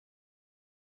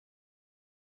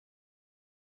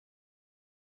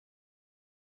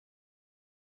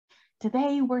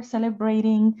Today we're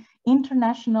celebrating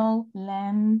International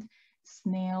Land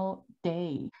Snail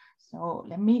Day. So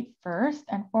let me first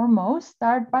and foremost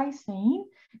start by saying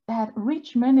that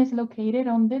Richmond is located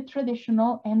on the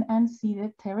traditional and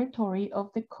unceded territory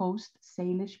of the Coast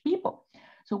Salish people.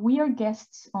 So we are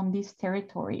guests on this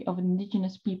territory of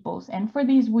indigenous peoples, and for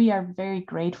this we are very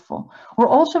grateful. We're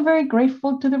also very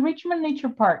grateful to the Richmond Nature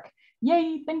Park.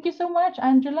 Yay, thank you so much,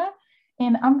 Angela.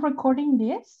 And I'm recording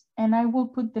this and I will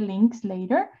put the links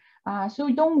later. So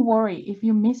don't worry if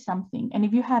you miss something. And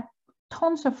if you had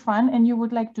tons of fun and you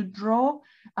would like to draw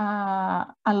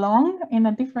along in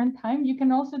a different time, you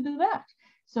can also do that.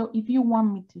 So if you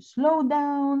want me to slow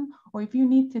down or if you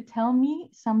need to tell me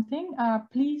something,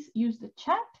 please use the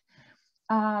chat.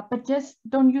 But just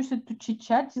don't use it to chit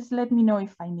chat. Just let me know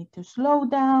if I need to slow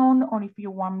down or if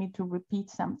you want me to repeat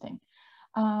something.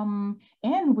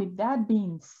 And with that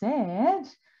being said,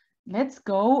 let's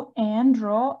go and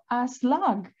draw a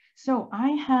slug. So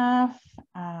I have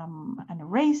an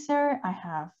eraser, I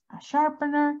have a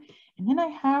sharpener, and then I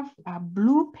have a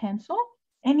blue pencil.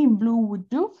 Any blue would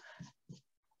do.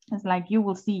 It's like you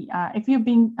will see, if you've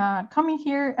been coming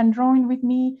here and drawing with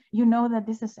me, you know that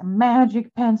this is a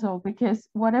magic pencil because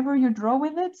whatever you draw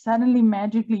with it, suddenly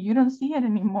magically you don't see it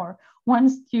anymore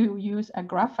once you use a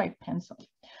graphite pencil.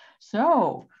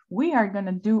 So we are going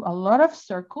to do a lot of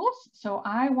circles. So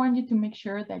I want you to make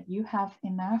sure that you have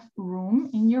enough room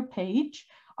in your page.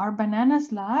 Our banana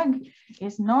slug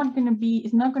is not going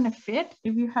to fit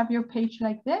if you have your page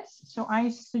like this. So I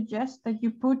suggest that you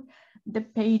put the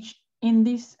page in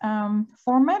this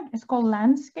format. It's called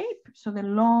landscape. So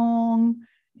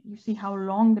you see how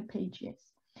long the page is.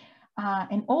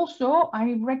 And also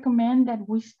I recommend that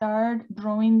we start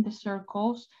drawing the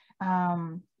circles,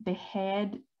 the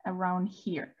head around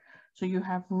here. So you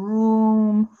have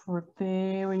room for a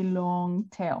very long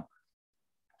tail.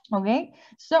 Okay,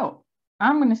 so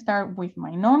I'm going to start with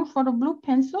my non-photo blue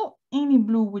pencil. Any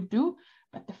blue would do,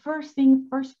 but the first thing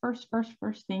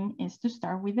is to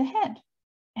start with the head.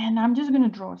 And I'm just going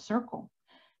to draw a circle.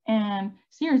 And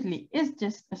seriously, it's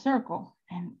just a circle.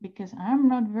 And because I'm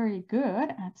not very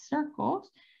good at circles,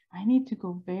 I need to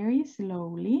go very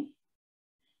slowly.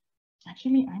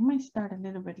 Actually, I might start a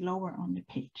little bit lower on the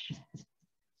page.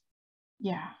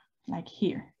 Yeah, like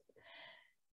here.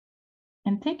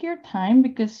 And take your time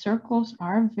because circles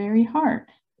are very hard.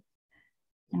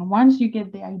 And once you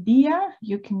get the idea,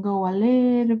 you can go a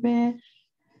little bit.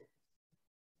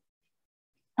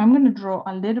 I'm going to draw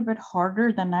a little bit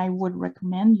harder than I would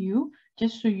recommend you,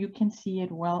 just so you can see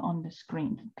it well on the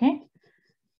screen, okay?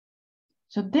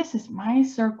 So this is my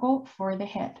circle for the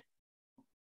head.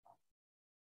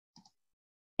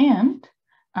 And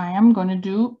I am going to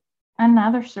do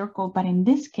another circle, but in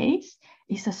this case,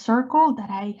 it's a circle that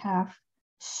I have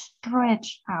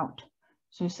stretched out.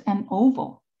 So it's an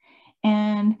oval.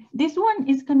 And this one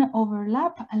is going to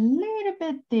overlap a little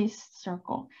bit this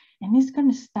circle. And it's going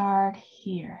to start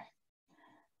here.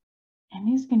 And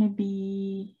it's going to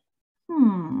be,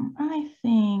 I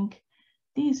think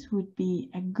this would be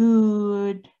a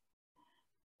good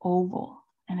oval.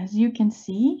 And as you can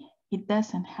see, it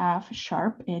doesn't have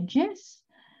sharp edges.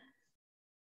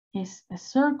 It's a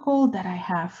circle that I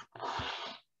have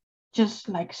just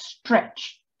like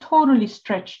stretched, totally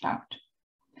stretched out.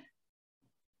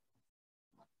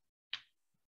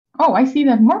 Oh, I see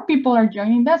that more people are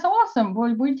joining. That's awesome.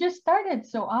 Well, we just started.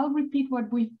 So I'll repeat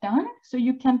what we've done so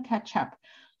you can catch up.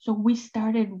 So we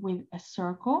started with a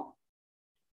circle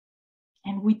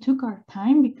and we took our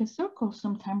time because circles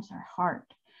sometimes are hard.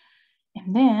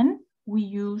 And then we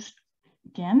used,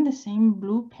 again, the same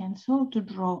blue pencil to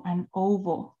draw an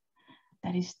oval.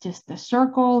 That is just a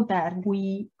circle that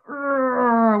we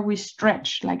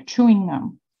stretch like chewing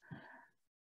gum.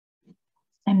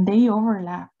 And they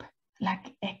overlap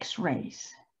like X-rays.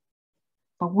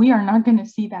 But we are not going to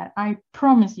see that. I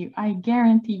promise you, I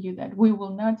guarantee you that we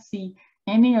will not see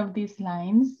any of these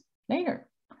lines later.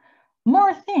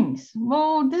 More things.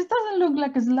 Well, this doesn't look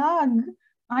like a slug.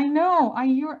 I know,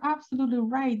 you're absolutely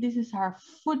right. This is our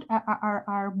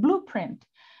our blueprint.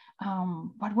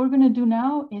 What we're going to do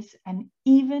now is an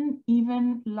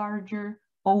even larger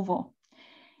oval.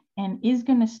 And it's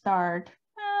going to start,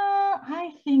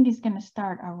 I think it's going to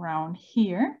start around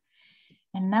here.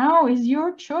 And now is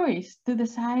your choice to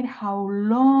decide how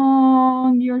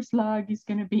long your slug is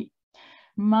going to be.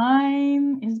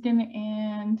 Mine is going to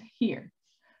end here,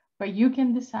 but you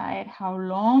can decide how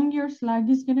long your slug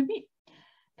is going to be.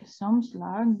 Because some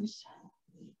slugs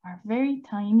are very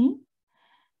tiny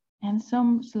and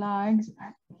some slugs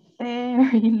are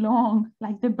very long,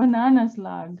 like the banana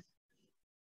slug.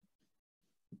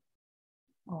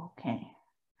 Okay,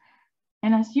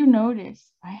 And as you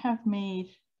notice, I have made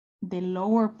the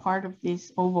lower part of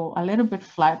this oval a little bit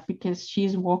flat because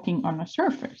she's walking on a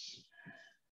surface.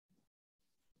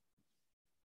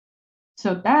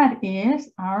 So that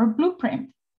is our blueprint.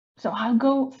 So I'll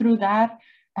go through that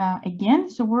again.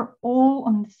 So we're all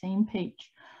on the same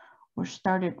page. We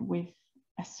started with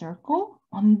a circle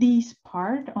on this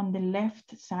part on the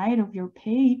left side of your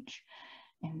page.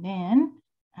 And then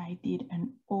I did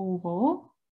an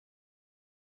oval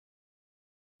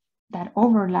that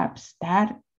overlaps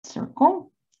that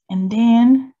circle. And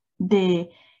then the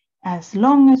as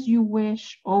long as you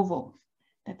wish oval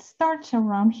that starts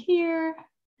around here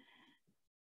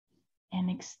and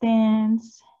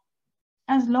extends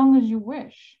as long as you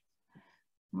wish.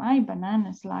 My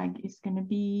banana slug is going to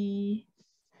be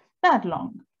that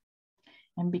long.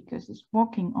 And because it's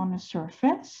walking on a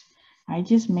surface, I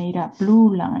just made a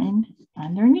blue line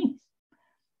underneath.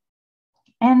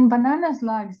 And banana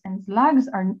slugs and slugs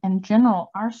are in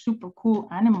general are super cool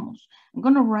animals. I'm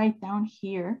going to write down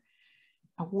here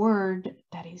a word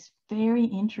that is very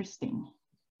interesting.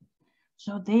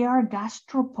 So they are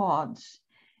gastropods.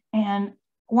 And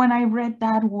when I read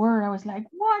that word, I was like,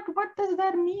 what does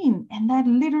that mean? And that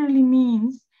literally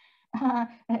means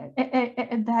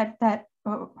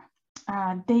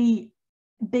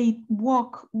they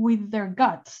walk with their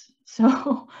guts.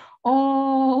 So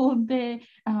all the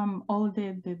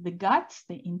guts,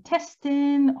 the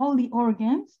intestine, all the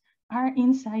organs are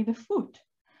inside the foot.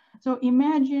 So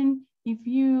imagine if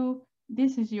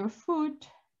this is your foot.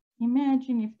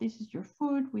 Imagine if this is your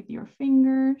foot with your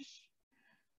fingers.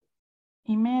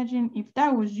 Imagine if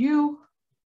that was you,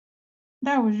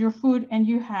 that was your foot, and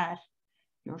you had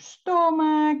your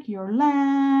stomach, your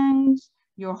lungs,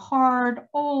 your heart,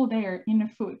 all there in a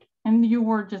foot. And you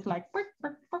were just like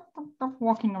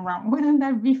walking around. Wouldn't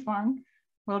that be fun?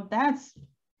 Well, that's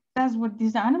what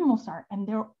these animals are. And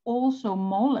they're also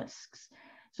mollusks.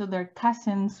 So they're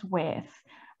cousins with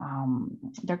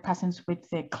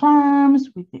the clams,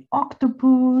 with the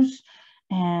octopus.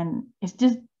 And it's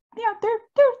just, yeah, they're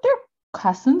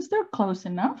cousins. They're close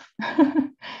enough.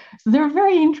 So they're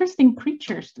very interesting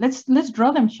creatures. Let's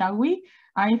draw them, shall we?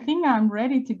 I think I'm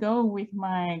ready to go with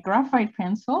my graphite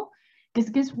pencil, because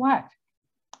guess what?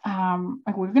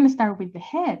 We're going to start with the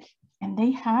head, and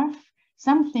they have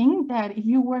something that if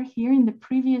you were here in the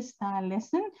previous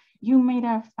lesson, you may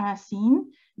have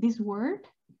seen this word,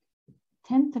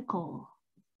 tentacle.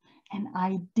 And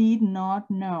I did not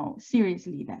know,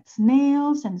 seriously, that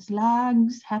snails and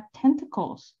slugs have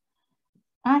tentacles.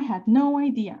 I had no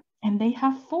idea. And they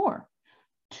have 4.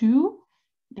 2,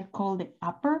 they're called the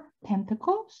upper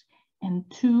tentacles, and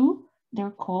 2, they're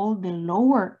called the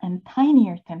lower and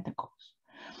tinier tentacles.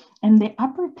 And the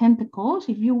upper tentacles,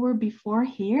 if you were before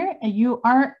here, you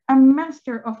are a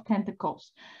master of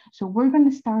tentacles. So we're going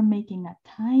to start making a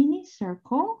tiny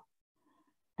circle.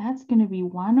 That's going to be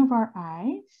one of our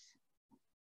eyes.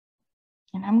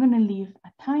 And I'm going to leave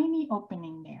a tiny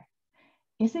opening there.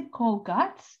 Is it called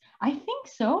guts? I think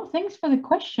so. Thanks for the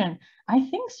question. I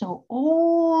think so.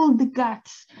 All the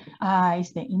guts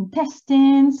is the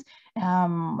intestines,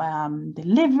 the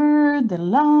liver, the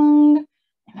lung.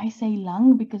 And I say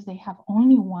lung because they have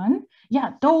only one.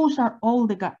 Yeah, those are all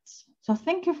the guts. So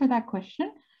thank you for that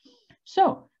question.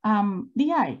 So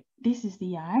the eye. This is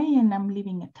the eye, and I'm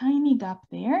leaving a tiny gap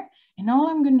there. And all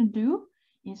I'm going to do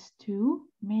is to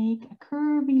make a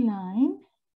curvy line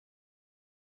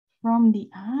from the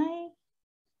eye,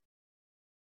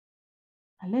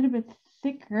 a little bit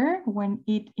thicker when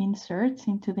it inserts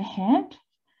into the head.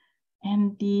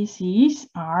 And this is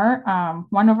our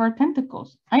one of our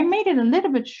tentacles. I made it a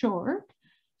little bit short,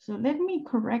 so let me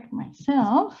correct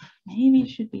myself. Maybe it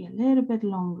should be a little bit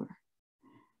longer.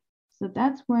 So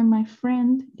that's where my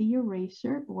friend, the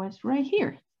eraser, was right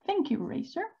here. Thank you,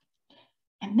 eraser.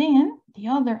 And then the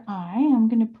other eye, I'm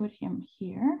going to put him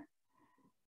here.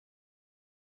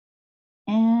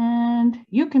 And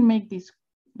you can make this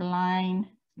line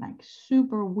like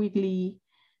super wiggly.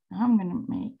 I'm going to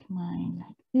make mine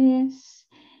like this.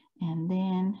 And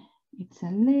then it's a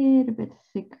little bit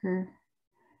thicker.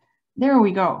 There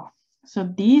we go. So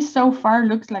this so far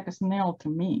looks like a snail to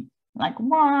me. Like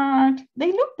what?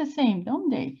 They look the same, don't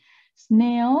they?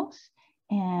 Snails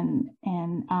and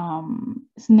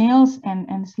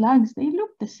slugs, they look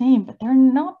the same, but they're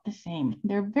not the same.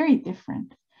 They're very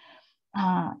different.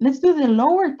 Let's do the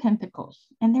lower tentacles,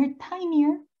 and they're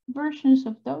tinier versions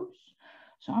of those.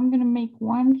 So I'm going to make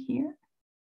one here,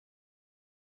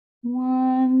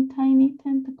 one tiny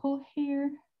tentacle here,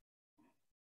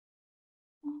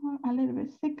 a little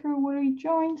bit thicker where it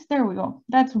joins. There we go.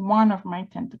 That's one of my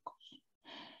tentacles.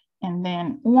 And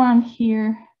then one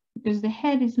here because the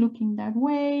head is looking that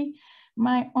way.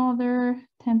 My other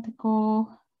tentacle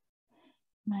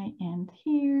might end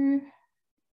here.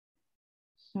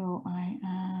 So I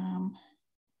am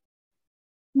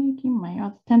making my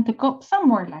other tentacle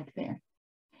somewhere like there.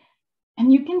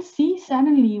 And you can see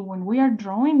suddenly when we are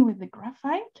drawing with the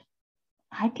graphite,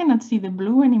 I cannot see the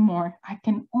blue anymore. I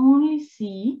can only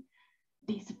see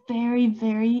this very,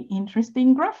 very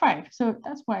interesting graphite. So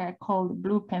that's why I call the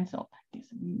blue pencil like this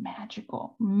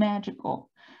magical, magical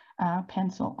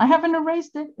pencil. I haven't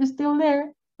erased it, it's still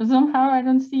there, but somehow I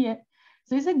don't see it.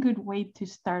 So it's a good way to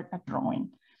start a drawing.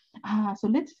 So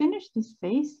let's finish this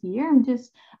face here. I'm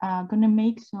just gonna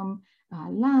make some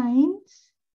lines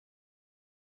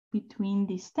between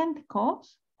these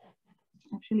tentacles.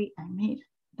 Actually, I made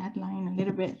that line a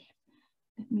little bit.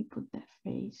 Let me put that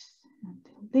face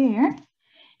until there.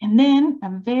 And then a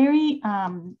very,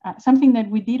 something that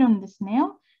we did on the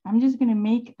snail, I'm just gonna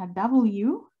make a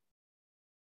W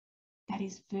that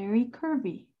is very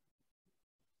curvy.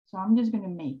 So I'm just gonna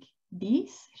make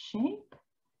this shape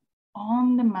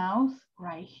on the mouth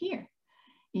right here.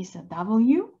 It's a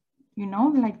W, you know,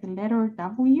 like the letter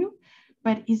W,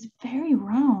 but it's very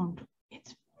round.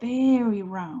 It's very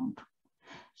round.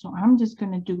 So I'm just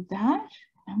gonna do that.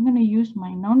 I'm gonna use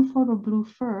my non-photo blue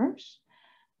first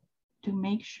to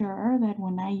make sure that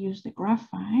when I use the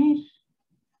graphite,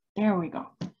 there we go.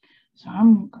 So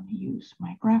I'm gonna use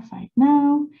my graphite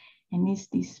now, and it's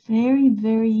this very,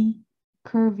 very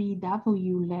curvy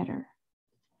W letter.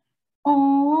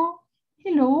 Oh,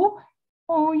 hello.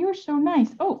 Oh, you're so nice.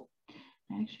 Oh,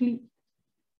 I actually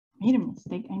made a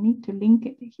mistake. I need to link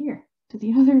it here to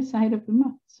the other side of the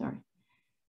mouth, sorry.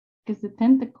 Because the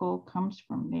tentacle comes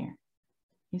from there,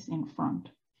 it's in front.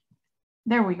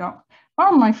 There we go.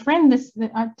 Oh, my friend,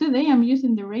 today I'm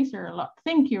using the eraser a lot.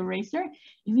 Thank you, eraser.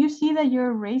 If you see that your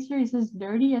eraser is as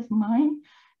dirty as mine,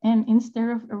 and instead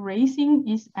of erasing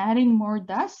is adding more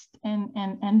dust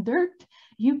and dirt,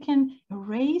 you can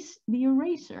erase the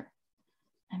eraser.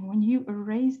 And when you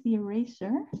erase the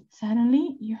eraser,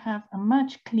 suddenly you have a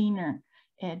much cleaner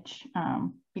edge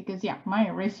because yeah, my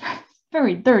eraser is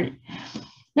very dirty.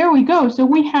 There we go. So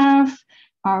we have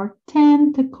our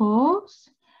tentacles,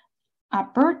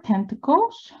 upper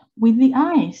tentacles with the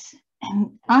eyes.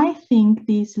 And I think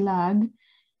this slug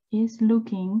is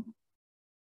looking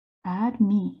at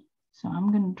me. So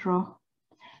I'm going to draw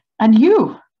at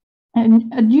you.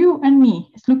 And at you and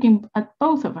me. It's looking at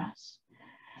both of us.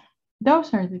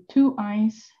 Those are the two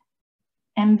eyes.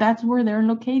 And that's where they're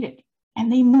located.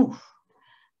 And they move.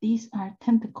 These are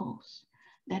tentacles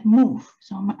that move.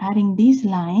 So I'm adding these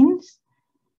lines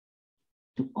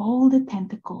to all the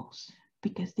tentacles,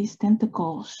 because these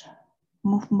tentacles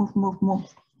move, move, move,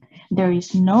 move. There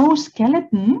is no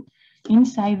skeleton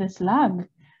inside the slug.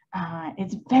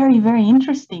 It's very, very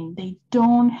interesting. They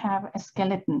don't have a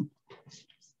skeleton.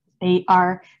 They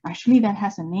are, actually that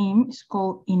has a name, it's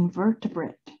called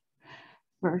invertebrate.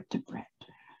 Vertebrate.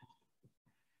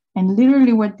 And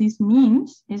literally what this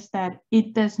means is that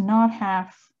it does not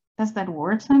have, does that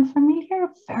word sound familiar?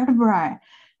 Vertebrae.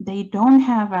 They don't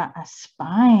have a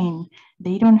spine.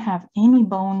 They don't have any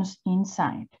bones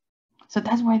inside. So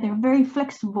that's why they're very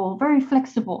flexible, very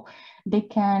flexible. They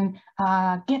can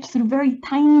get through very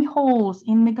tiny holes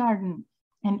in the garden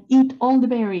and eat all the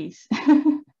berries.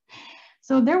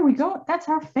 So there we go. That's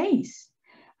our face.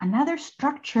 Another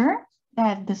structure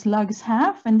that the slugs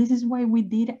have, and this is why we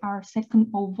did our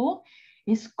second oval,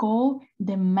 is called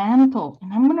the mantle.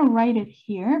 And I'm going to write it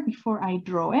here before I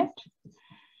draw it.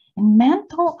 And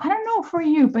mantle, I don't know for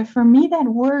you, but for me, that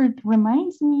word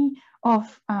reminds me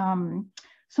of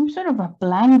some sort of a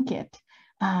blanket,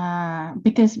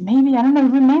 because maybe, I don't know,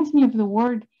 it reminds me of the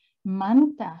word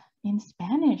manta in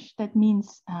Spanish, that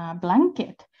means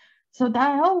blanket. So that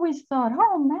I always thought,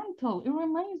 oh, mantle, it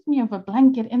reminds me of a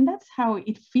blanket, and that's how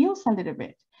it feels a little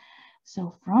bit.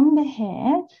 So from the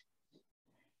head,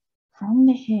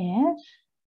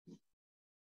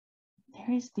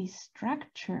 there is this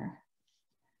structure.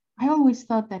 I always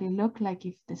thought that it looked like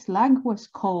if the slug was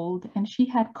cold and she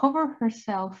had covered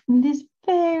herself in this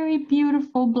very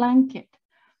beautiful blanket.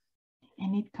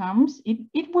 And it comes,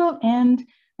 it will end,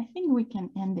 I think we can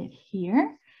end it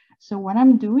here. So what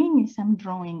I'm doing is I'm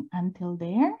drawing until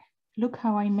there. Look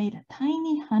how I made a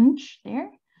tiny hunch there,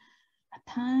 a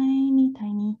tiny,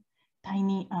 tiny,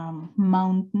 tiny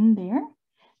mountain there.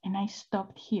 And I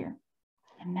stopped here.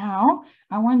 And now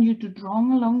I want you to draw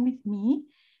along with me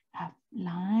a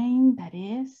line that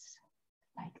is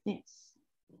like this.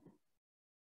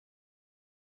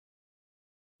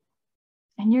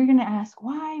 And you're gonna ask,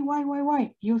 why?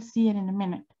 You'll see it in a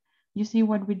minute. You see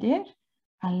what we did?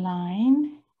 A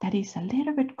line that is a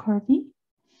little bit curvy.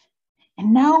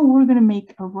 And now we're going to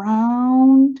make a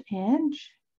round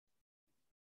edge,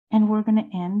 and we're going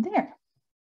to end there.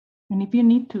 And if you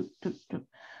need to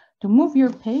move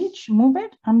your page, move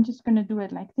it. I'm just going to do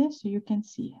it like this so you can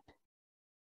see it.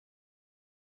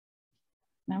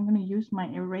 Now I'm going to use my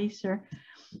eraser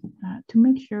to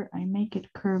make sure I make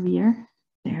it curvier.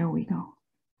 There we go.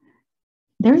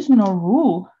 There is no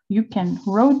rule. You can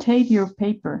rotate your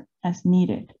paper as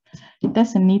needed. It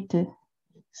doesn't need to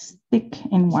stick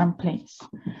in one place.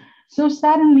 So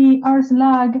suddenly our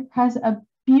slug has a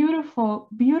beautiful,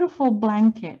 beautiful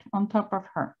blanket on top of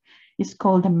her. It's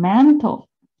called a mantle.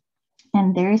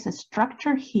 And there is a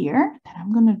structure here that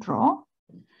I'm going to draw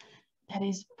that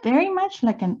is very much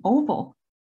like an oval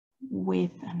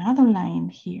with another line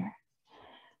here.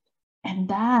 And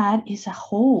that is a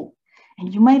hole.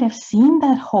 And you might have seen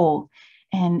that hole.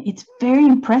 And it's very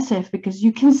impressive because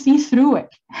you can see through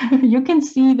it. You can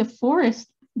see the forest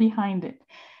behind it.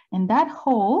 And that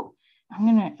hole, I'm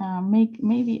going to make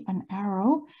maybe an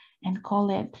arrow and call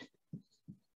it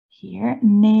here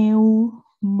neumostome.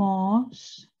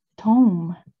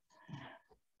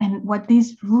 And what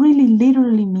this really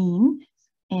literally means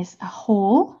is a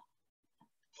hole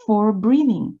for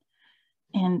breathing.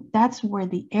 And that's where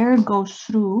the air goes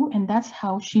through, and that's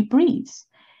how she breathes.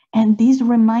 And this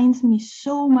reminds me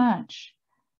so much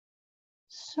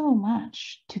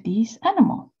to this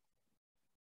animal.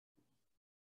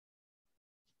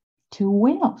 To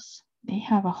whales, they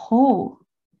have a hole,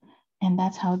 and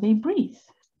that's how they breathe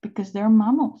because they're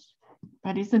mammals.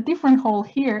 But it's a different hole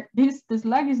here. The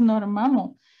slug is not a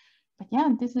mammal. But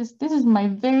yeah, this is my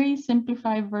very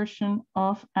simplified version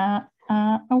of a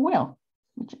whale,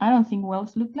 which I don't think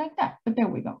whales look like that, but there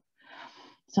we go.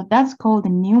 So that's called the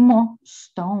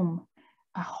pneumostome,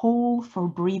 a hole for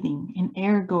breathing, and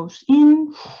air goes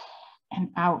in and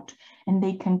out, and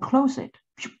they can close it.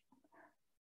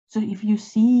 So if you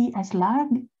see a slug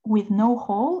with no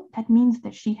hole, that means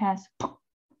that she has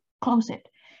closed it.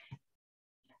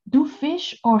 Do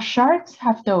fish or sharks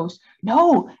have those?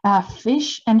 No,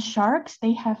 fish and sharks,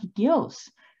 they have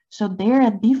gills. So they're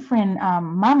different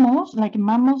mammals like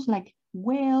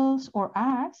whales or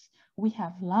us. We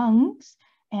have lungs,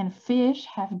 and fish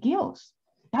have gills.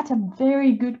 That's a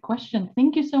very good question.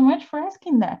 Thank you so much for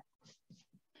asking that.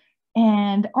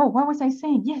 And oh, what was I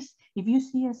saying? Yes, if you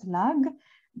see a slug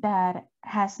that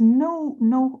has no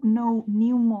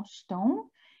pneumostome,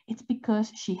 it's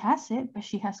because she has it, but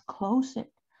she has closed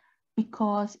it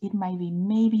because it might be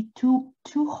maybe too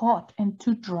hot and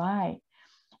too dry.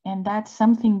 And that's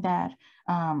something that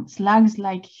slugs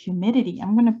like humidity.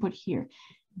 I'm going to put here.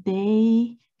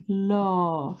 They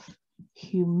love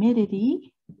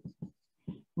humidity,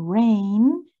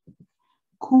 rain,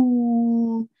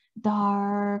 cool,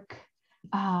 dark,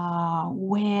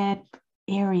 wet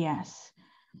areas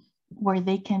where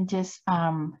they can just,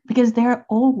 because they're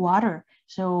all water.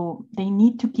 So they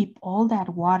need to keep all that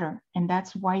water, and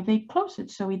that's why they close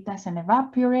it. So it doesn't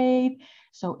evaporate.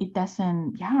 So it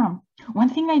doesn't, yeah. One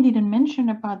thing I didn't mention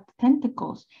about the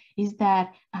tentacles is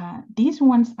that these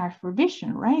ones are for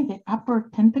vision, right? The upper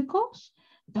tentacles,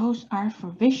 those are for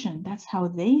vision. That's how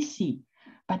they see.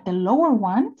 But the lower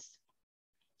ones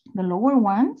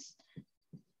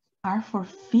are for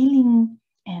feeling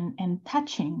and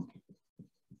touching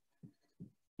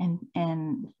and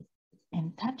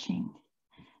touching.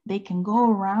 They can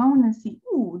go around and see,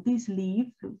 oh, this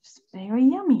leaf looks very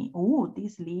yummy. Oh,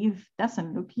 this leaf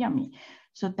doesn't look yummy.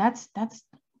 So that's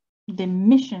the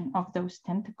mission of those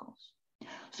tentacles.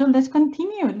 So let's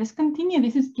continue. This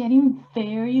is getting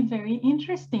very, very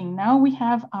interesting. Now we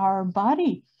have our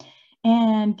body.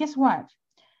 And guess what?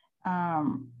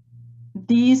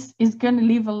 This is going to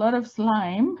leave a lot of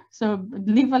slime. So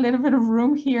leave a little bit of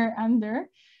room here under.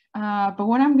 But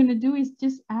what I'm going to do is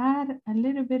just add a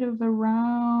little bit of a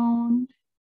round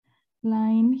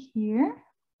line here.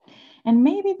 And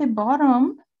maybe the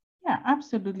bottom, yeah,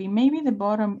 absolutely. Maybe the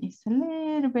bottom is a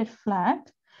little bit flat,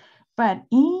 but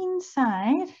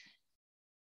inside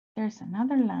there's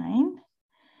another line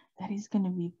that is going to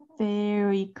be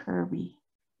very curvy.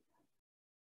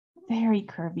 Very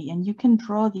curvy. And you can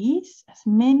draw these as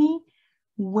many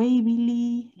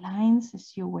wavy lines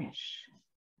as you wish.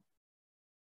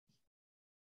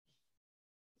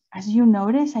 As you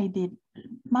notice, I did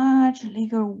much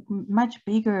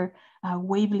bigger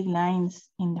wavy lines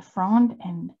in the front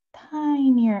and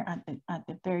tinier at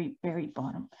the very, very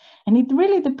bottom. And it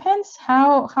really depends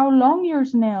how long your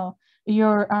slug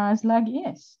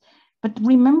is. But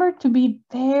remember to be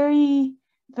very,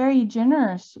 very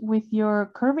generous with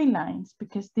your curvy lines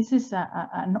because this is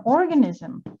an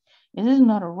organism. This is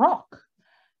not a rock.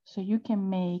 So you can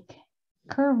make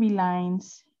curvy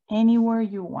lines anywhere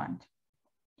you want.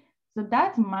 So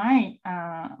that's my,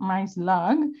 my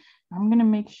slug. I'm gonna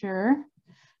make sure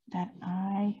that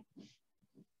I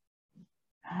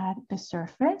add the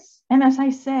surface. And as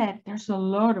I said, there's a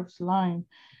lot of slime.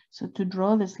 So to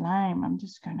draw the slime, I'm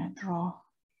just gonna draw.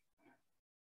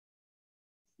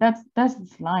 That's the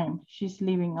slime. She's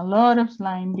leaving a lot of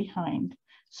slime behind.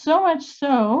 So much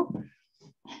so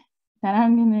that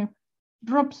I'm gonna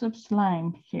drop some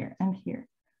slime here and here.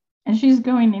 And she's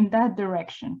going in that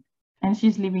direction. And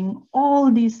she's leaving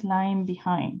all this slime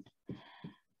behind.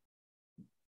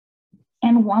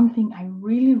 And one thing I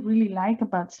really, really like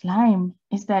about slime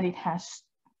is that it has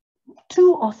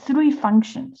 2 or 3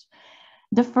 functions.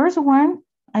 The first one,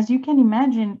 as you can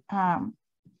imagine,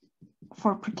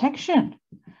 for protection.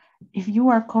 If you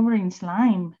are covered in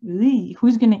slime,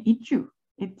 who's going to eat you?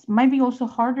 It might be also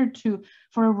harder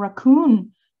for a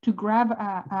raccoon to grab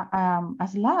a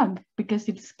slug because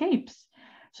it escapes.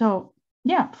 So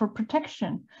yeah, for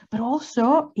protection, but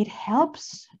also it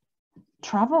helps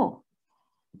travel.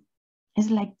 It's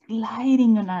like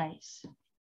gliding on ice.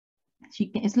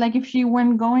 It's like if she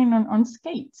went going on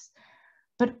skates.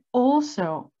 But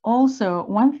also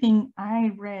one thing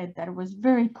I read that was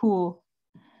very cool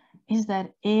is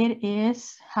that it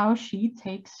is how she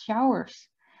takes showers.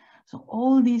 So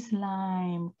all this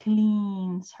lime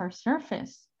cleans her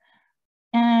surface.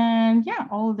 And yeah,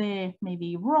 all the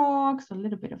maybe rocks, a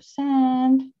little bit of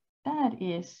sand, that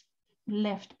is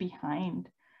left behind.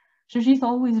 So she's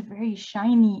always very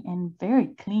shiny and very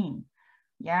clean.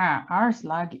 Yeah, our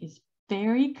slug is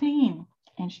very clean.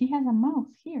 And she has a mouth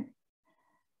here.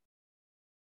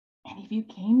 And if you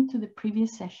came to the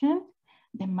previous session,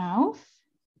 the mouth,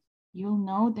 you'll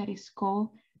know that it's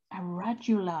called a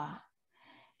radula.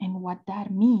 And what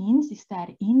that means is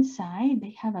that inside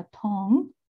they have a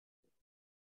tongue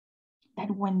that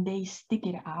when they stick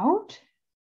it out,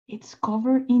 it's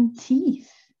covered in teeth.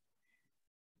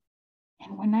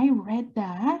 And when I read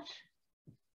that,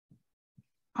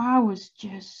 I was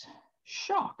just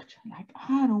shocked. Like,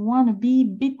 I don't want to be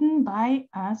bitten by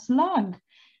a slug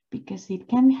because it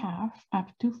can have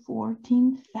up to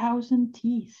 14,000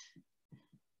 teeth.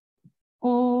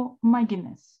 Oh my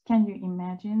goodness, can you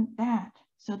imagine that?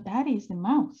 So that is the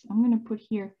mouth. I'm going to put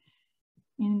here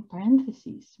in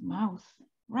parentheses, mouth,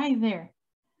 right there.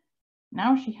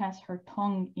 Now she has her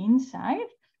tongue inside,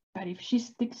 but if she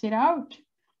sticks it out,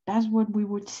 that's what we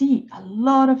would see, a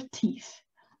lot of teeth.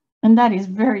 And that is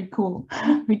very cool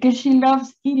because she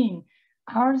loves eating.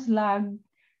 Our slug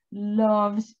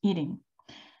loves eating.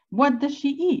 What does she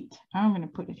eat? I'm going to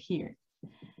put it here.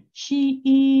 She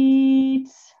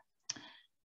eats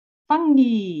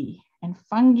fungi. And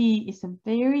fungi is a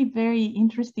very, very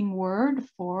interesting word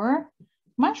for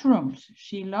mushrooms.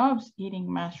 She loves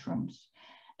eating mushrooms.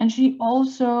 And she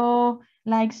also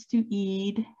likes to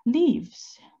eat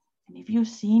leaves. And if you've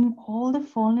seen all the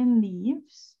fallen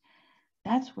leaves,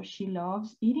 that's what she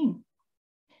loves eating.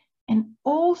 And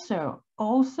also,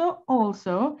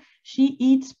 she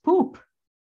eats poop.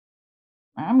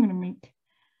 I'm going to make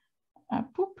a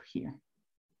poop here.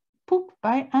 Poop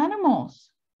by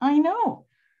animals. I know.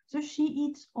 So she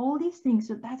eats all these things.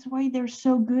 So that's why they're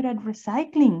so good at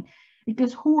recycling.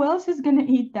 Because who else is going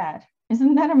to eat that?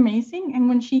 Isn't that amazing? And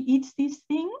when she eats these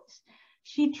things,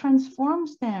 she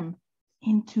transforms them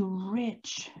into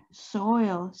rich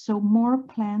soil so more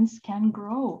plants can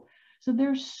grow. So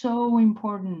they're so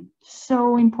important,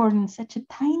 such a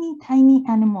tiny, tiny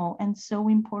animal and so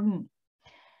important.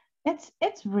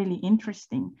 It's really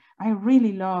interesting. I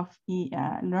really love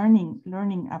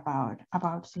learning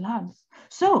about slugs.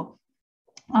 So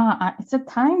it's a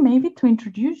time maybe to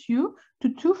introduce you to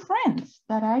 2 friends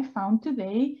that I found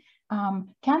today.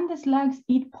 Can the slugs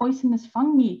eat poisonous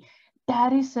fungi?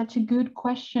 That is such a good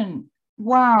question.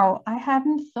 Wow, I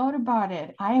hadn't thought about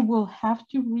it. I will have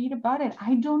to read about it.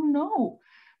 I don't know,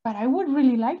 but I would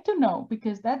really like to know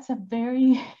because that's a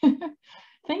very,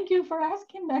 thank you for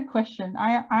asking that question.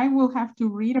 I will have to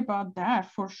read about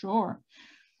that for sure.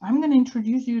 I'm going to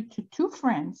introduce you to 2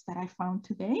 friends that I found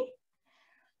today.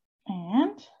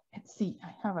 And let's see,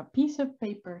 I have a piece of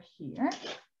paper here.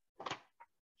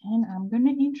 And I'm going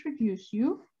to introduce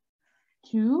you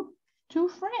to 2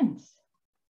 friends.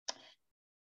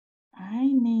 I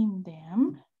named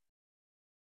them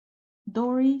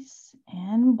Doris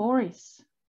and Boris.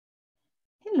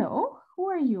 Hello, who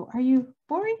are you? Are you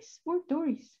Boris or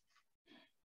Doris?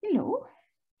 Hello,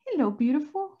 hello,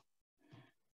 beautiful.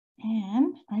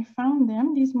 And I found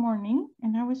them this morning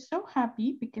and I was so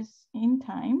happy because in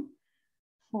time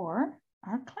for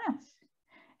our class.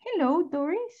 Hello,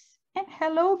 Doris, and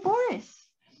hello, Boris.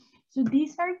 So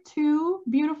these are two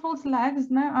beautiful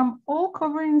slugs. Now I'm all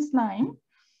covered in slime.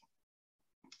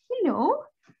 Hello.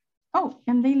 Oh,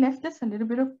 and they left us a little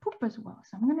bit of poop as well.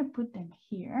 So I'm going to put them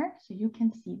here so you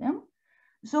can see them.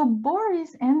 So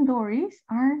Boris and Doris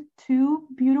are two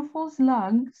beautiful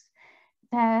slugs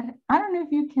that I don't know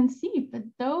if you can see, but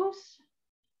those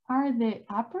are the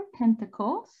upper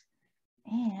tentacles.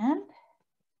 And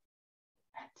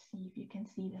let's see if you can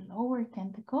see the lower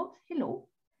tentacles. Hello.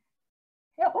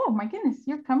 Oh my goodness,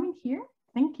 you're coming here.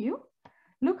 Thank you.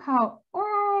 Look how,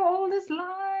 oh, all the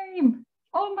slime.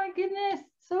 Oh my goodness,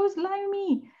 so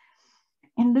slimy.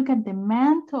 And look at the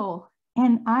mantle.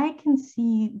 And I can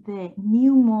see the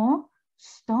pneumo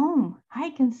stone. I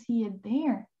can see it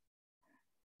there.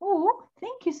 Oh,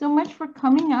 thank you so much for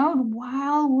coming out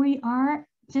while we are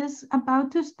just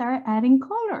about to start adding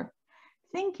color.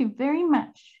 Thank you very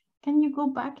much. Can you go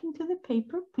back into the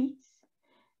paper, please?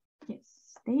 Yes,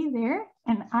 stay there.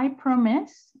 And I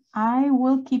promise I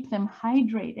will keep them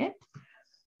hydrated.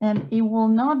 And it will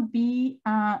not be,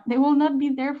 they will not be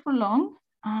there for long.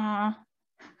 I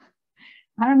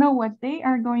don't know what they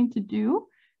are going to do,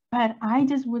 but I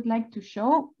just would like to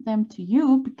show them to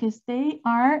you because they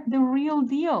are the real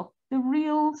deal, the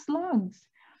real slugs.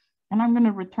 And I'm going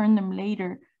to return them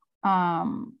later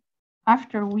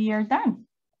after we are done.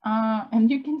 And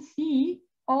you can see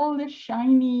all the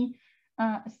shiny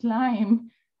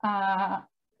slime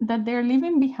that they're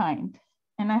leaving behind.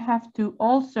 And I have to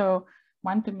also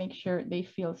want to make sure they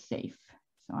feel safe.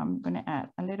 So I'm going to add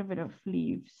a little bit of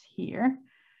leaves here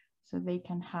so they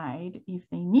can hide if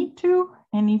they need to.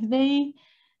 And if they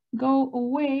go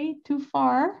away too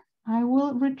far, I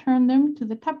will return them to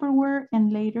the Tupperware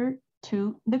and later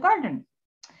to the garden.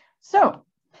 So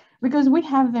because we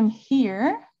have them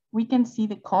here, we can see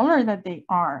the color that they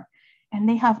are. And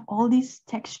they have all this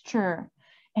texture.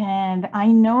 And I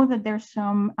know that there's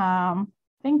some,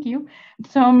 thank you,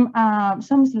 some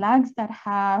slugs that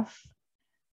have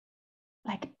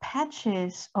like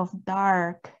patches of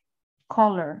dark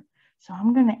color. So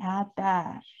I'm going to add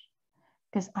that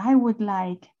because I would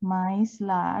like my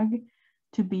slug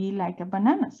to be like a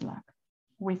banana slug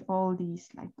with all these,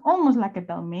 like almost like a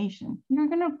Dalmatian. You're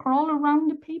going to crawl around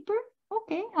the paper?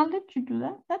 Okay, I'll let you do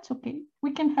that. That's okay.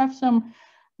 We can have some,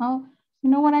 you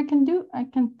know what I can do? I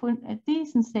can put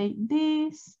this and say,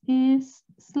 this is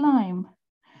slime.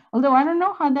 Although I don't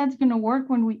know how that's going to work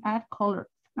when we add color.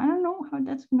 I don't know how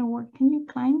that's going to work. Can you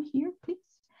climb here, please?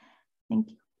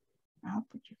 Thank you. I'll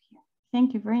put you here.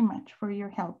 Thank you very much for your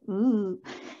help. Ooh.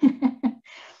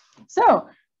 So,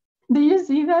 do you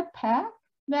see that path?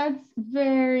 That's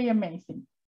very amazing.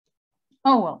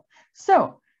 Oh, well.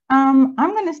 So, I'm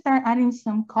going to start adding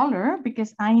some color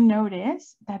because I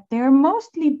noticed that they're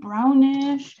mostly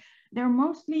brownish. They're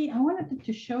mostly, I wanted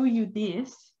to show you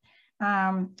this.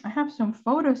 I have some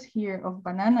photos here of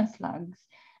banana slugs.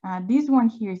 This one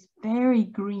here is very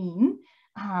green,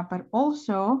 but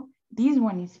also this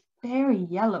one is very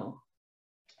yellow.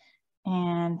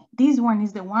 And this one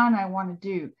is the one I want to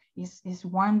do. Is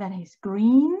one that is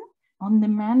green on the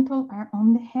mantle or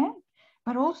on the head,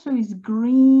 but also is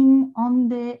green on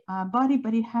the body,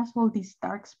 but it has all these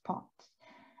dark spots.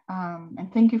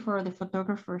 And thank you for the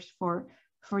photographers for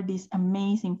these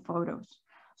amazing photos.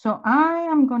 So I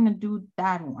am going to do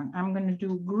that one. I'm going to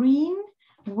do green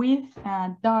with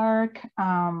dark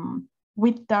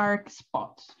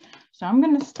spots. So I'm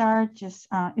going to start just,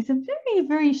 it's a very,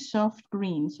 very soft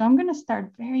green. So I'm going to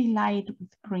start very light with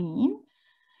green.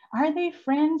 Are they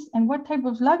friends? And what type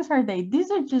of slugs are they? These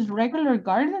are just regular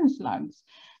garden slugs.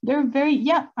 They're very,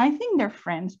 yeah, I think they're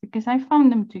friends because I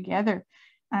found them together.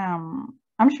 I'm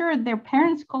sure their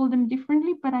parents called them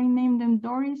differently, but I named them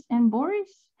Doris and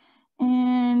Boris.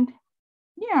 And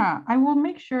yeah, I will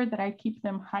make sure that I keep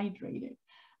them hydrated.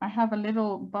 I have a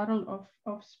little bottle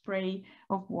of spray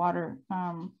of water.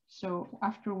 So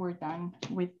after we're done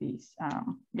with this,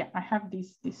 yeah, I have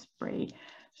this spray.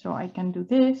 So I can do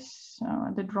this,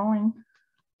 the drawing.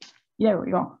 There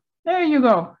we go. There you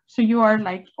go. So you are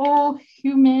like all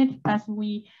humid as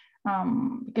we,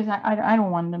 because I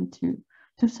don't want them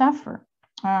to suffer.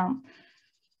 So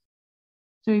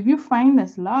if you find a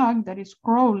slug that is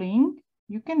crawling,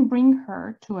 you can bring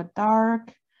her to a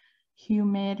dark,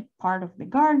 humid part of the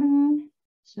garden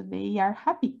so they are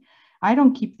happy. I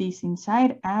don't keep these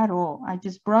inside at all. I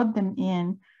just brought them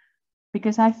in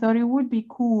because I thought it would be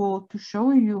cool to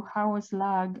show you how a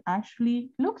slug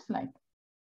actually looks like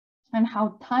and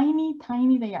how tiny,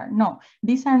 tiny they are. No,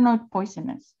 these are not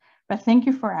poisonous, but thank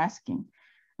you for asking.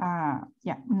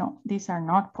 Yeah, no, these are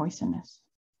not poisonous.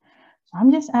 So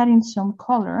I'm just adding some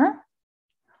color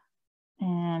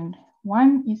and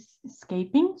one is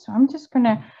escaping. So I'm just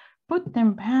gonna put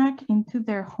them back into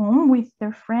their home with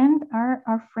their friend,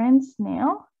 our friend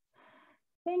Snail.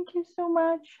 Thank you so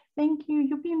much. Thank you.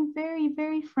 You've been very,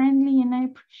 very friendly, and I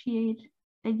appreciate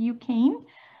that you came.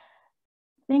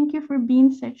 Thank you for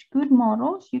being such good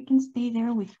models. You can stay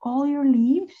there with all your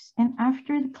leaves, and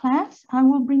after the class, I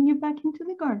will bring you back into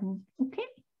the garden. Okay?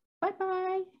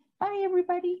 Bye-bye. Bye,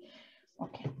 everybody.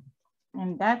 Okay.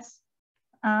 And that's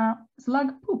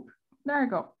slug poop. There you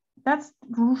go. That's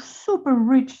super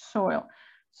rich soil.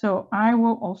 So I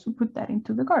will also put that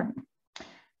into the garden.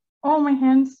 All my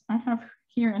hands, I have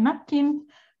here a napkin,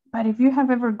 but if you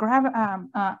have ever grabbed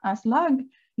a slug,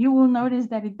 you will notice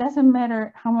that it doesn't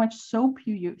matter how much soap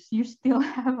you use. You still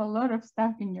have a lot of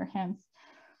stuff in your hands.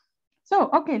 So,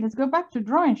 okay, let's go back to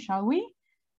drawing, shall we?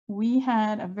 We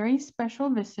had a very special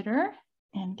visitor,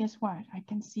 and guess what? I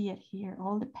can see it here,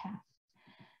 all the path.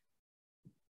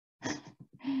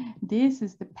 This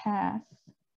is the path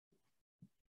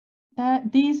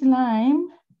that this lime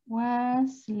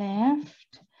was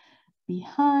left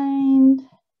behind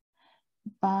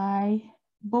by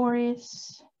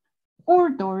Boris or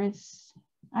Doris.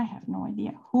 I have no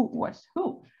idea who was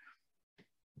who.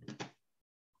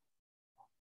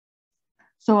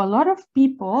 So a lot of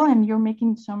people, and you're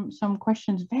making some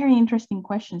questions, very interesting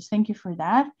questions, thank you for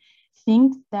that,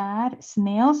 think that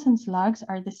snails and slugs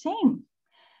are the same.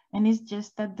 And it's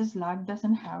just that the slug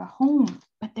doesn't have a home,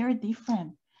 but they're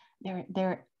different.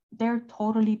 They're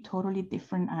totally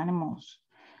different animals.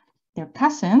 They're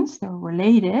cousins, they're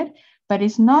related, but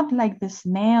it's not like the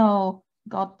snail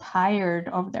got tired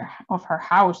of her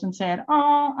house and said,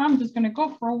 oh, I'm just gonna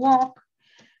go for a walk.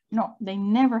 No, they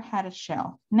never had a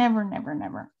shell, never.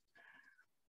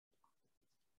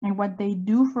 And what they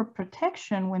do for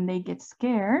protection when they get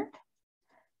scared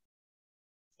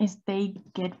is they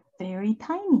get very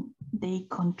tiny. They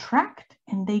contract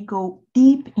and they go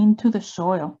deep into the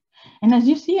soil. And as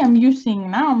you see,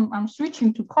 I'm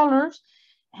switching to colors,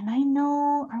 and I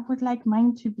know I would like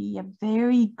mine to be a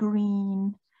very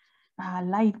green,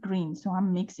 light green. So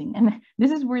I'm mixing, and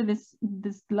this is where this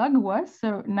slug was.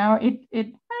 So now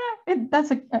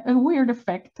that's a weird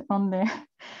effect on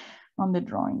the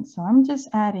drawing. So I'm just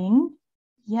adding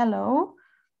yellow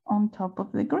on top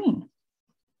of the green.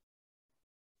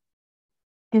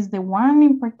 Because the one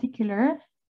in particular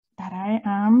that I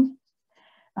am,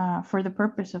 for the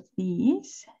purpose of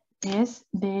these, is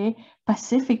the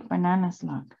Pacific banana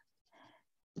slug.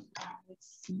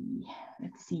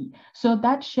 Let's see. So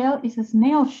that shell is a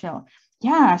snail shell.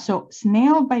 Yeah, so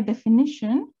snail by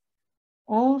definition,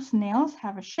 all snails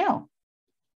have a shell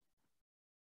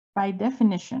by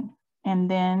definition.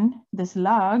 And then the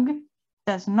slug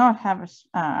does not have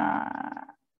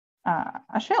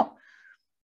a shell.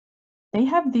 They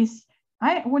have this,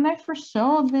 when I first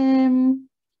saw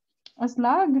a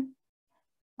slug,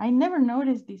 I never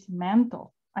noticed this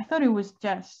mantle. I thought it was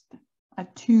just a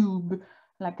tube,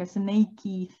 like a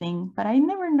snaky thing, but I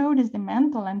never noticed the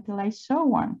mantle until I saw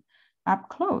one up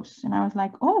close. And I was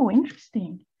like, oh,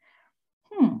 interesting.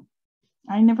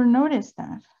 I never noticed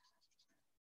that.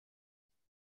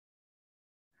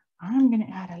 I'm gonna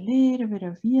add a little bit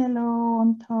of yellow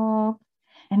on top.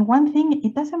 And one thing,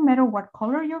 it doesn't matter what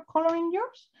color you're coloring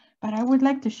yours, but I would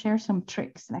like to share some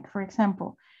tricks. Like for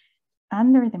example,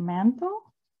 under the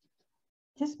mantle,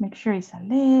 just make sure it's a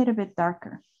little bit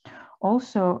darker.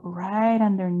 Also right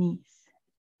underneath.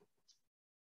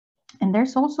 And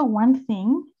there's also one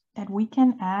thing that we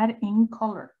can add in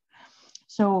color.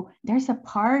 So there's a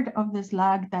part of the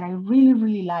slug that I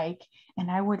really like, and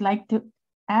I would like to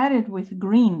add it with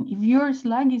green. If your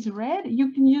slug is red,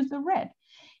 you can use the red.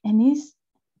 And it's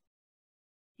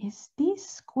these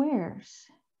squares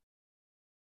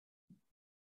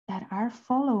that are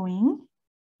following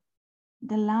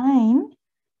the line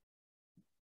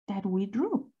that we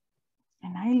drew.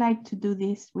 And I like to do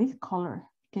this with color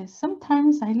because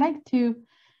sometimes I like to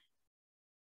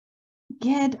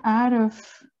get out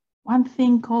of one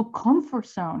thing called comfort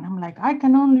zone. I'm like, I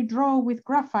can only draw with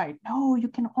graphite. No, you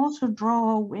can also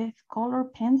draw with color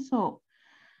pencil.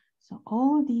 So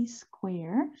all these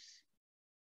squares,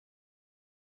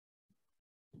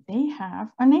 they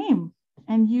have a name,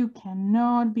 and you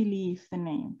cannot believe the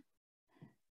name.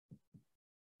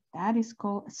 That is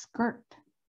called a skirt.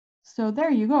 So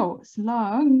there you go.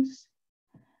 Slugs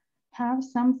have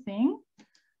something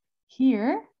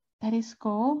here that is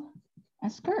called a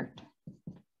skirt.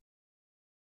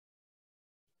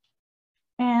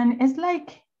 And it's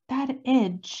like that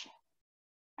edge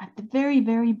at the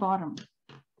very bottom.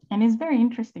 And it's very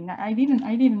interesting. I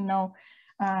didn't know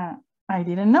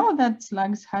that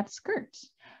slugs had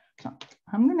skirts. So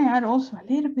I'm gonna add also a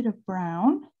little bit of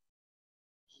brown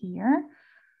here.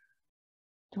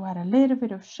 to add a little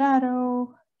bit of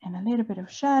shadow and a little bit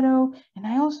of shadow. And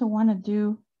I also want to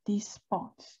do these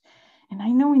spots. And I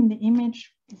know in the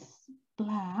image it's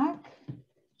black.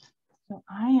 So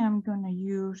I am going to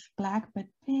use black, but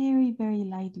very, very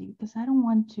lightly because I don't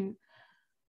want to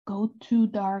go too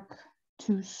dark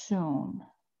too soon.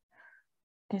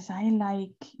 Because I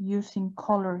like using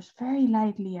colors very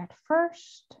lightly at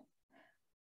first.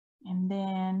 And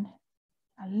then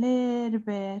a little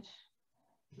bit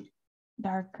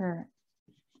darker.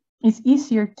 It's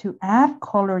easier to add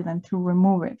color than to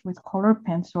remove it with color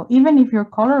pencil. Even if your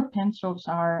color pencils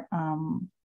are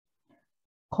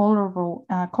colorable,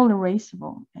 color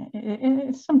erasable,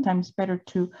 it's sometimes better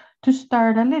to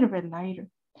start a little bit lighter.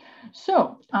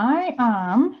 So I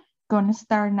am going to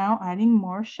start now adding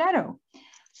more shadow.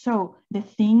 So the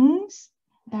things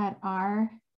that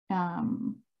are,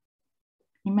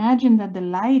 imagine that the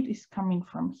light is coming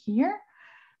from here.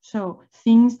 So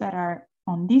things that are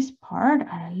on this part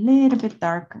are a little bit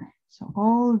darker. So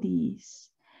all these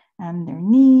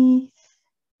underneath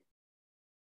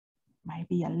might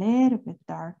be a little bit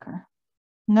darker.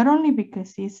 Not only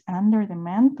because it's under the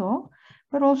mantle,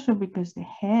 but also because the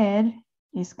head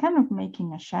is kind of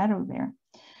making a shadow there.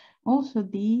 Also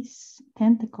this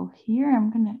tentacle here, I'm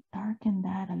gonna darken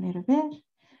that a little bit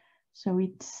so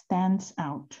it stands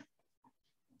out.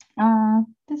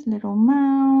 This little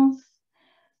mouth,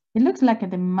 it looks like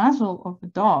the muzzle of a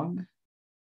dog.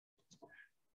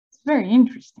 It's very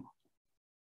interesting.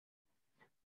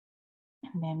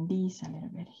 And then these a little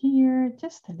bit here,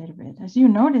 just a little bit. As you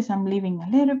notice, I'm leaving a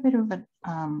little bit of a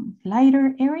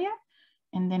lighter area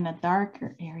and then a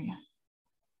darker area.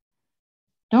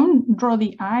 Don't draw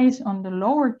the eyes on the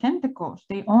lower tentacles.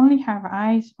 They only have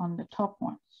eyes on the top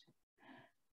ones.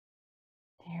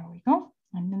 There we go.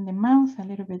 And then the mouth a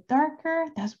little bit darker.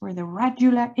 That's where the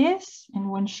radula is. And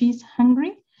when she's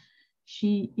hungry,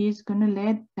 she is gonna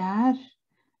let that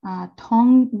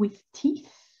tongue with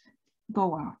teeth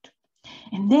go out.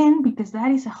 And then because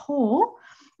that is a hole,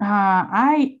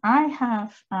 I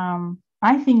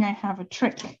think I have a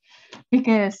trick,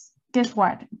 because guess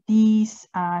what? This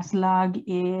slug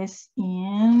is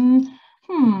in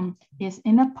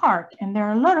a park and there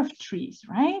are a lot of trees,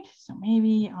 right? So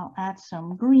maybe I'll add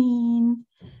some green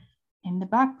in the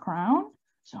background.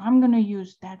 So I'm going to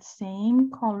use that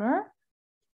same color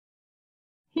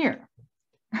here.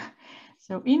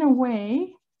 So in a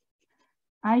way,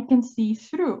 I can see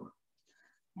through.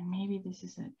 And maybe this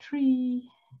is a tree.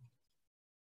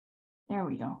 There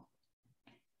we go.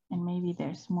 And maybe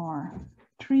there's more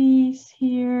trees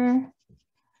here.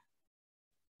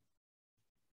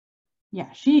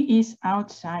 Yeah, she is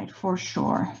outside for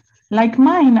sure. Like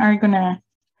mine are gonna,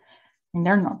 and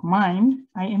they're not mine.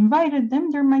 I invited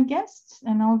them, they're my guests,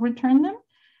 and I'll return them.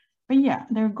 But yeah,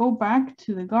 they'll go back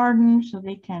to the garden so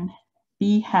they can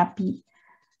be happy.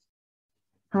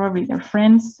 Probably their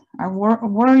friends are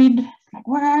worried, like,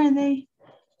 where are they?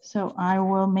 So I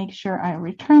will make sure I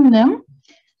return them.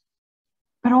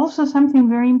 But also something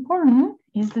very important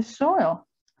is the soil.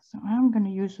 So I'm going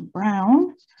to use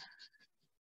brown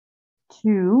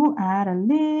to add a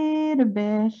little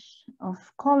bit of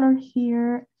color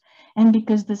here. And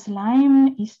because the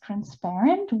slime is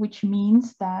transparent, which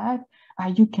means that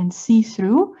you can see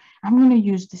through, I'm going to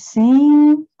use the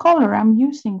same color I'm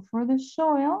using for the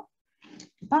soil.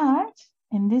 But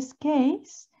in this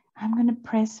case, I'm going to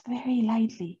press very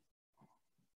lightly.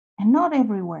 And not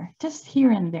everywhere, just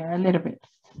here and there a little bit.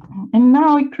 And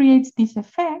now it creates this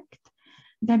effect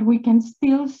that we can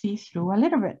still see through a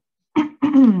little bit.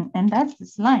 And that's the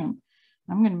slime.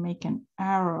 I'm going to make an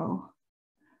arrow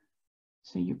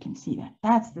so you can see that.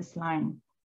 That's the slime.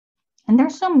 And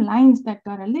there's some lines that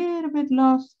got a little bit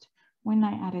lost when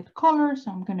I added color.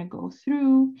 So I'm going to go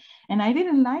through. And I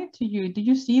didn't lie to you. Did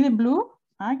you see the blue?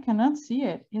 I cannot see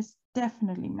it. It's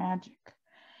definitely magic.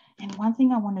 And one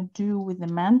thing I want to do with the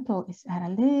mantle is add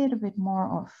a little bit more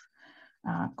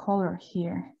of color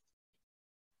here.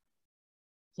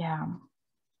 Yeah.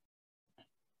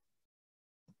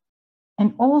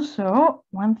 And also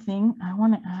one thing, I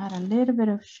want to add a little bit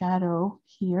of shadow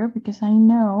here because I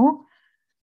know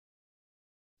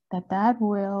that that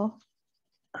will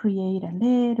create a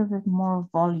little bit more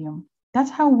volume. That's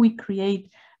how we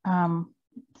create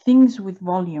things with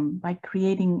volume, by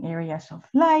creating areas of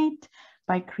light,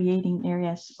 by creating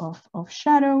areas of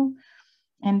shadow.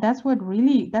 And that's what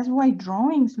really, that's why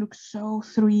drawings look so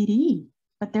 3D,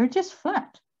 but they're just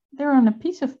flat. They're on a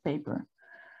piece of paper.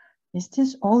 It's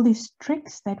just all these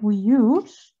tricks that we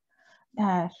use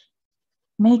that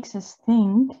makes us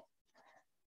think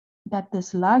that the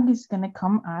slug is going to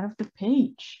come out of the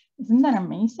page. Isn't that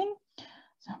amazing?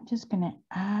 So So I'm just gonna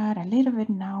add a little bit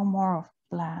now more of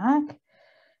black.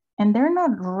 And they're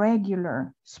not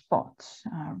regular spots.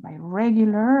 By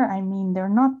regular, I mean they're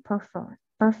not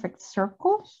perfect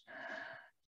circles.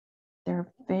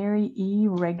 They're very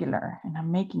irregular, and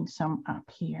I'm making some up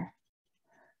here.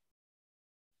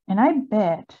 And I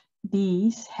bet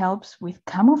these helps with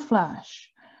camouflage.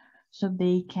 So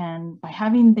they can, by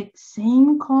having the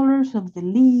same colors of the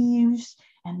leaves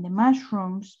and the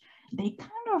mushrooms, they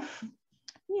kind of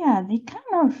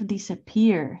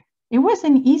disappear. It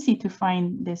wasn't easy to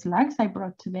find the slugs I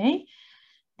brought today.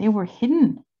 They were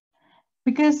hidden.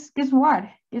 Because guess what?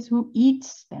 Guess who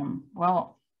eats them?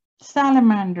 Well,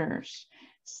 salamanders,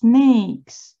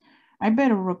 snakes. I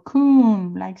bet a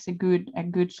raccoon likes a good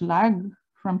slug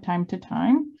from time to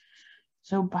time.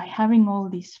 So by having all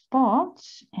these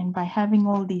spots and by having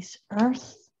all these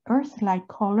earth-like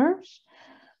colors,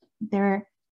 they're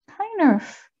kind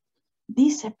of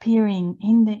disappearing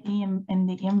in the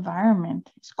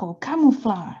environment. It's called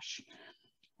camouflage,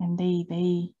 and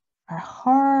they are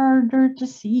harder to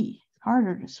see,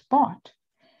 harder to spot.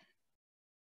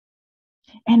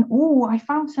 And oh, I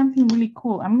found something really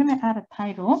cool. I'm gonna add a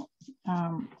title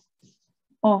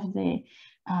of the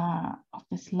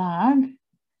slug.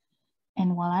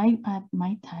 And while I add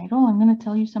my title, I'm gonna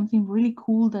tell you something really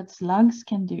cool that slugs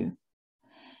can do.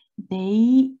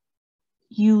 They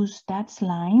use that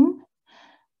slime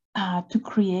to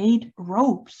create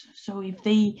ropes. So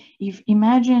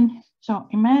imagine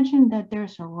that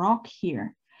there's a rock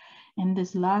here and the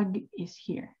slug is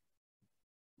here.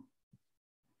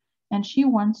 And she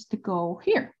wants to go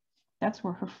here. That's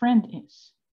where her friend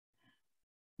is.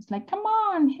 It's like, come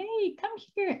on, hey, come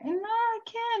here. And no, I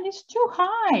can't, it's too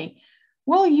high.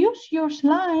 Well, use your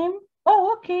slime.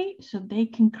 Oh, okay. So they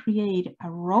can create a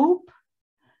rope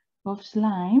of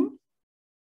slime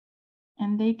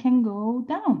and they can go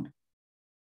down.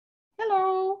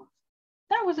 Hello,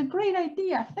 that was a great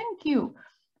idea. Thank you.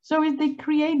 So they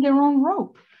create their own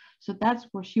rope. So that's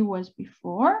where she was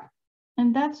before.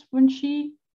 And that's when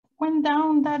she went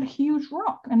down that huge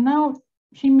rock. And now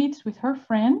she meets with her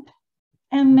friend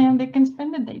and then they can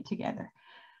spend the day together.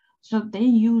 So they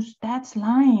use that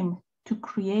slime to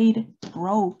create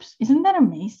ropes. Isn't that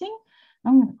amazing?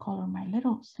 I'm going to color my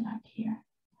little slug here.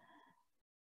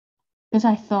 Because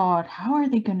I thought, how are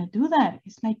they going to do that?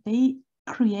 It's like they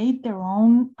create their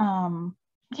own,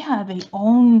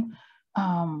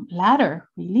 ladder,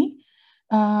 really.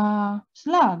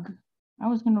 Slug. I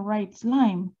was going to write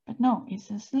slime, but no,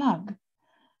 it's a slug.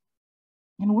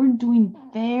 And we're doing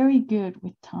very good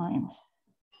with time.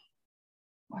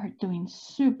 We're doing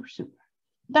super, super.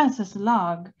 That's a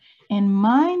slug. And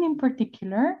mine in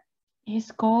particular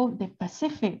is called the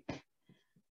Pacific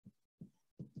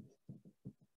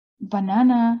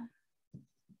banana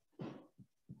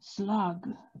slug.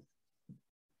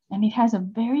 And it has a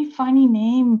very funny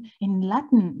name in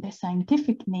Latin. The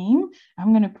scientific name,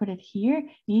 I'm going to put it here,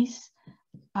 is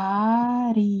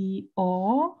Areolimax.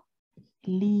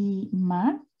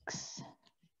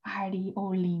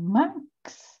 Areolimax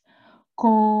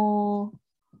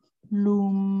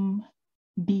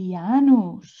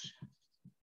columbianus.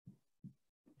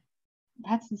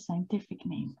 That's the scientific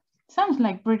name. Sounds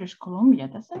like British Columbia,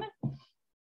 doesn't it?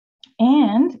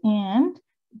 And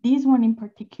this one in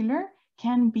particular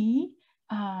can be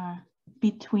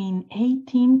between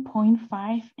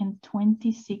 18.5 and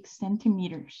 26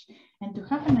 centimeters. And to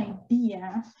have an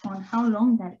idea on how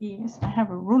long that is, I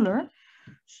have a ruler.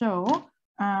 So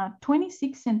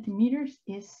 26 centimeters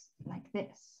is like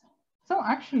this. So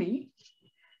actually,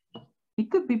 it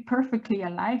could be perfectly a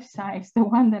life size, the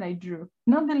one that I drew.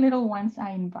 Not the little ones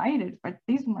I invited, but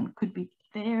this one could be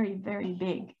very, very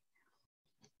big.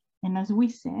 And as we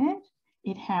said,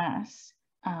 it has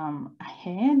a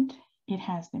head, it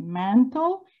has the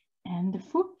mantle and the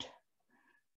foot.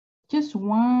 Just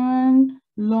one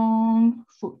long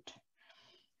foot.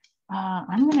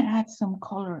 I'm going to add some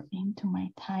color into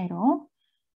my title.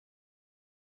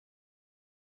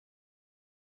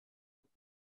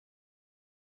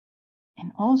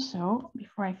 And also,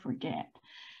 before I forget,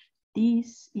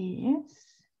 this is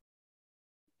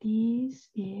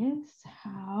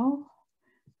how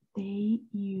they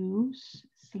use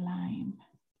slime.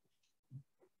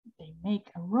 They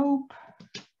make a rope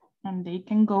and they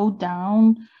can go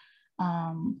down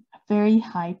a very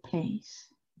high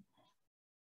place.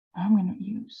 I'm going to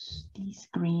use this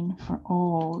green for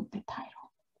all the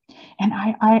title. And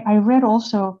I read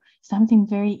also something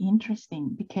very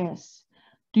interesting, because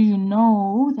do you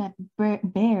know that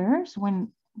bears,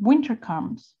 when winter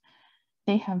comes,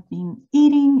 they have been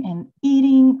eating and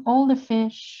eating all the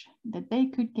fish that they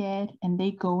could get, and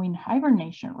they go in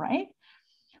hibernation, right?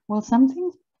 Well,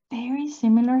 something very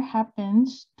similar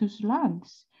happens to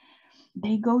slugs.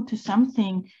 They go to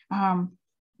something,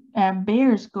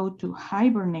 bears go to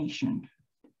hibernation.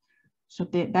 So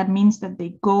that means that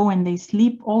they go and they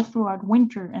sleep all throughout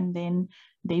winter, and then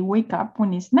they wake up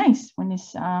when it's nice, when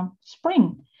it's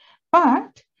spring.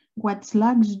 But what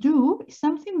slugs do is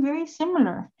something very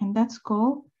similar, and that's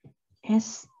called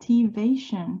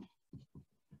estivation.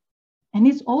 And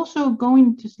it's also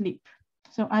going to sleep.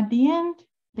 So at the end,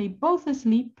 they both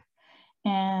asleep,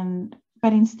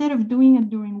 but instead of doing it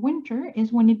during winter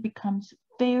is when it becomes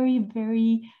very,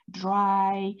 very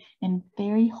dry and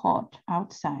very hot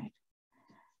outside.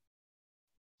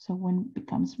 So when it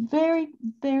becomes very,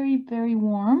 very, very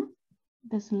warm,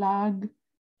 the slug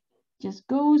just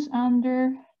goes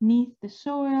underneath the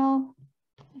soil,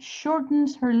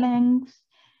 shortens her length,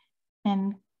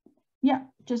 and yeah,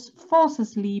 just falls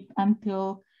asleep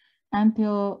until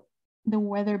the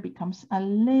weather becomes a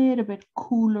little bit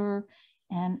cooler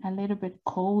and a little bit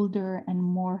colder and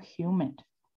more humid,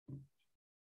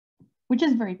 which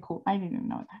is very cool. I didn't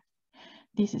know that.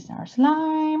 This is our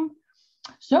slime.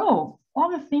 So all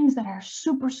the things that are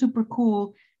super, super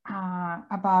cool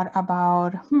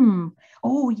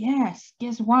oh yes,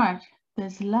 guess what?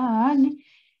 The slug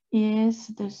is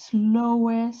the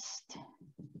slowest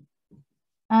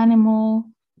animal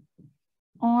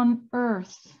on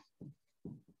Earth.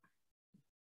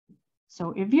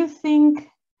 So if you think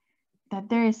that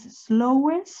there is the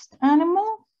slowest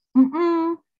animal,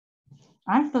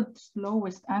 I thought the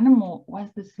slowest animal was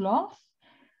the sloth,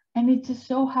 and it just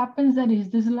so happens that it's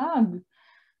the slug.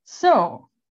 So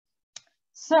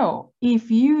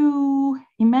if you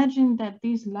imagine that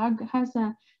this slug has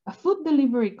a food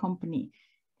delivery company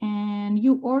and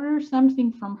you order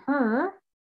something from her,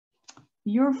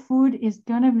 your food is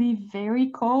gonna be very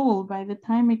cold by the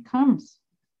time it comes.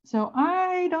 So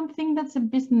I don't think that's a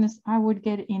business I would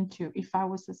get into if I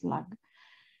was a slug,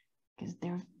 because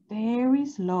they're very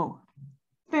slow,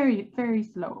 very, very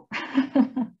slow.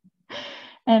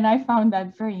 And I found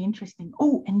that very interesting.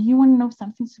 Oh, and you want to know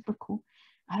something super cool?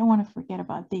 I don't want to forget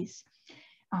about this.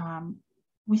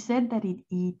 We said that it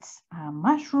eats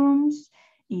mushrooms,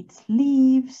 eats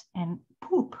leaves and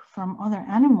poop from other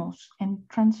animals and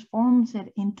transforms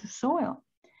it into soil.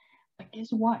 But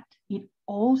guess what? It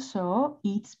also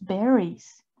eats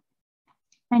berries.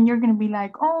 And you're going to be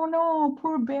like, oh no,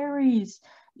 poor berries.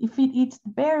 If it eats the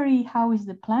berry, how is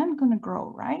the plant going to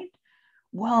grow, right?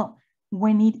 Well,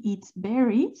 when it eats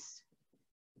berries,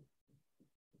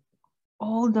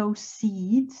 all those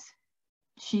seeds,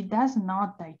 she does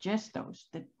not digest those.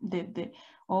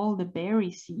 All the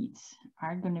berry seeds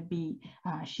are going to be,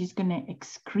 she's going to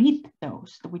excrete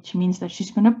those, which means that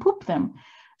she's going to poop them.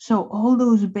 So all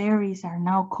those berries are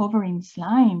now covering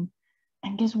slime.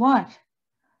 And guess what?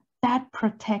 That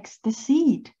protects the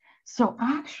seed. So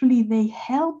actually they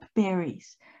help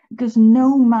berries, because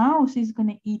no mouse is going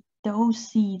to eat those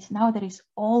seeds now that it's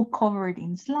all covered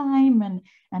in slime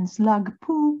and slug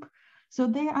poop. So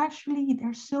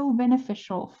they're so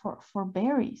beneficial for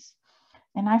berries.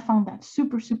 And I found that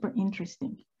super, super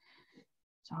interesting.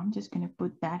 So I'm just going to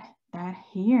put that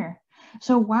here.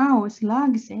 So wow,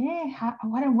 slugs,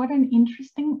 what an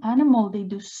interesting animal. They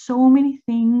do so many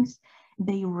things.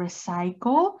 They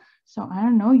recycle. So I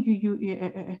don't know,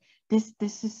 this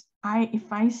is,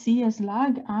 if I see a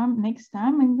slug, next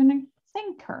time I'm gonna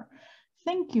thank her.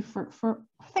 Thank you for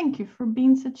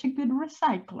being such a good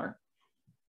recycler.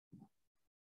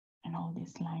 And all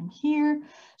this slime here.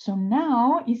 So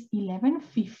now it's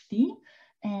 11:50,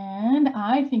 and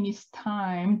I think it's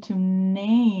time to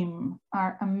name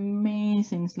our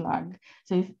amazing slug.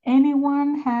 So if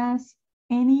anyone has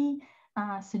any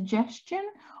suggestion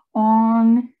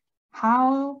on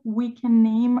how we can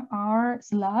name our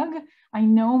slug, I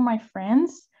know my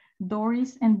friends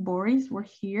Doris and Boris were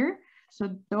here,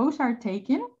 so those are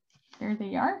taken. There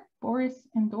they are, Boris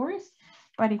and Doris.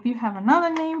 But if you have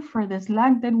another name for the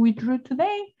slug that we drew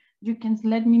today, you can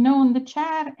let me know in the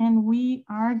chat and we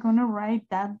are gonna write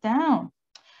that down.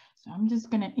 So I'm just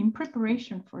gonna, in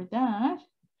preparation for that,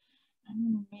 I'm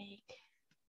gonna make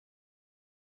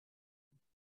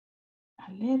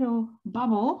a little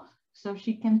bubble so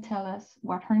she can tell us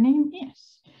what her name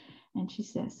is. And she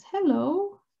says,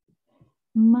 hello,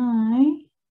 my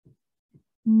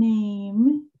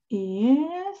name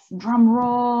is, drum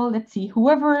roll, let's see,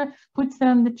 whoever puts it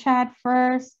on the chat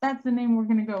first, that's the name we're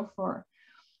gonna go for.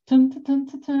 Dun, dun, dun,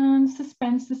 dun, dun.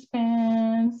 Suspense,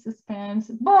 suspense, suspense.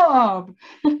 Bob!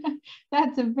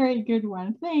 That's a very good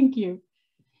one, thank you.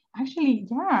 Actually,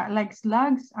 yeah, like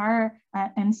slugs are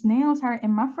and snails are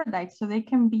hermaphrodites, so they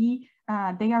can be,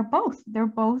 they are both. They're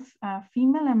both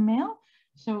female and male.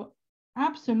 So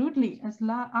absolutely,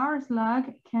 our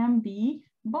slug can be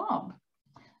Bob.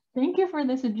 Thank you for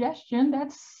the suggestion.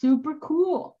 That's super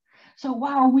cool. So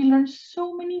wow, we learned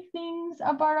so many things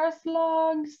about our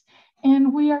slugs,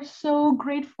 and we are so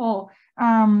grateful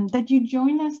that you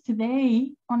joined us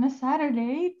today on a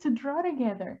Saturday to draw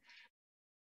together.